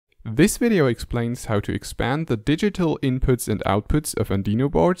This video explains how to expand the digital inputs and outputs of Andino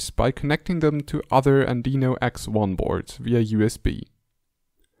boards by connecting them to other Andino X1 boards via USB.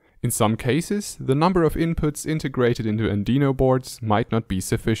 In some cases, the number of inputs integrated into Andino boards might not be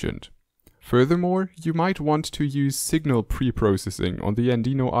sufficient. Furthermore, you might want to use signal pre-processing on the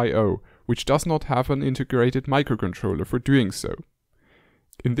Andino IO, which does not have an integrated microcontroller for doing so.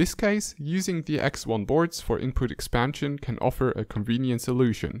 In this case, using the X1 boards for input expansion can offer a convenient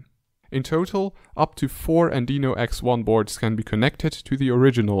solution. In total, up to 4 Andino X1 boards can be connected to the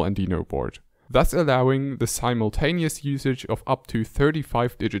original Andino board, thus allowing the simultaneous usage of up to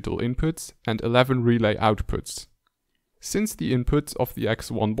 35 digital inputs and 11 relay outputs. Since the inputs of the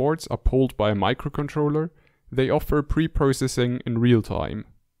X1 boards are pulled by a microcontroller, they offer pre-processing in real time.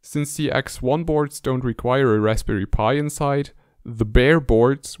 Since the X1 boards don't require a Raspberry Pi inside, the bare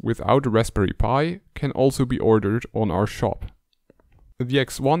boards without a Raspberry Pi can also be ordered on our shop. The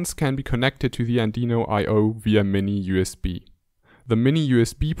X1s can be connected to the Andino IO via mini USB. The mini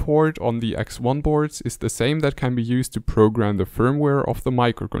USB port on the X1 boards is the same that can be used to program the firmware of the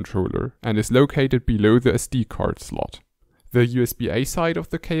microcontroller and is located below the SD card slot. The USB-A side of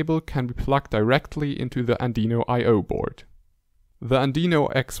the cable can be plugged directly into the Andino IO board. The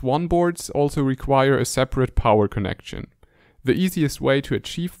Andino X1 boards also require a separate power connection. The easiest way to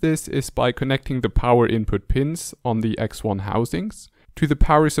achieve this is by connecting the power input pins on the X1 housings to the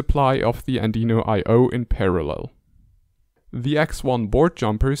power supply of the Andino IO in parallel. The X1 board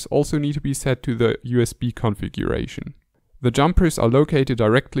jumpers also need to be set to the USB configuration. The jumpers are located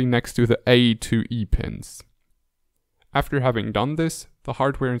directly next to the A to E pins. After having done this, the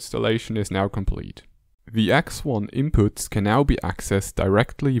hardware installation is now complete. The X1 inputs can now be accessed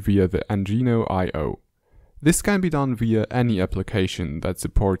directly via the Andino IO. This can be done via any application that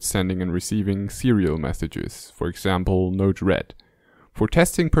supports sending and receiving serial messages, for example Node-RED. For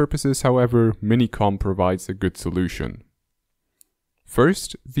testing purposes, however, minicom provides a good solution.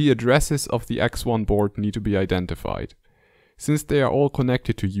 First, the addresses of the X1 board need to be identified. Since they are all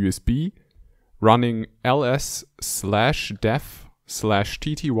connected to USB, running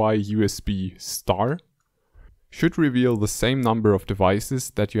ls/def/tty-usb* should reveal the same number of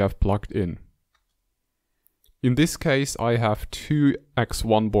devices that you have plugged in. In this case, I have 2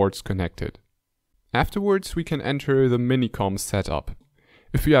 X1 boards connected. Afterwards, we can enter the minicom setup.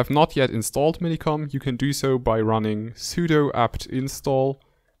 If you have not yet installed minicom, you can do so by running sudo apt install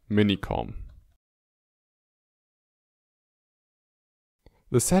minicom.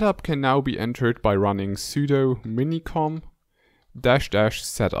 The setup can now be entered by running sudo minicom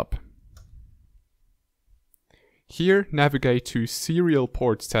 --setup. Here, navigate to serial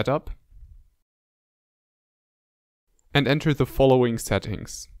port setup and enter the following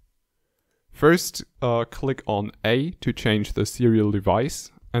settings. First, click on A to change the serial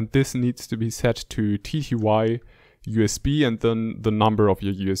device, and this needs to be set to TTY USB and then the number of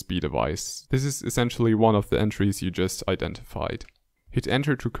your USB device. This is essentially one of the entries you just identified. Hit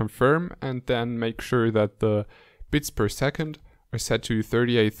enter to confirm and then make sure that the bits per second are set to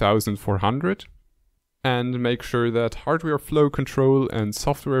 38,400 and make sure that hardware flow control and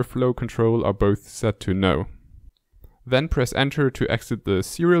software flow control are both set to no. Then press enter to exit the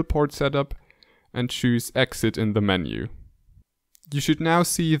serial port setup and choose exit in the menu. You should now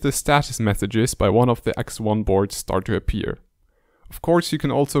see the status messages by one of the X1 boards start to appear. Of course, you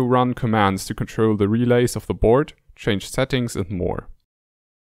can also run commands to control the relays of the board, change settings and more.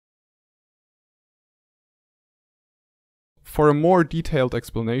 For a more detailed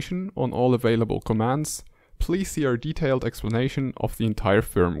explanation on all available commands, please see our detailed explanation of the entire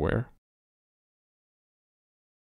firmware.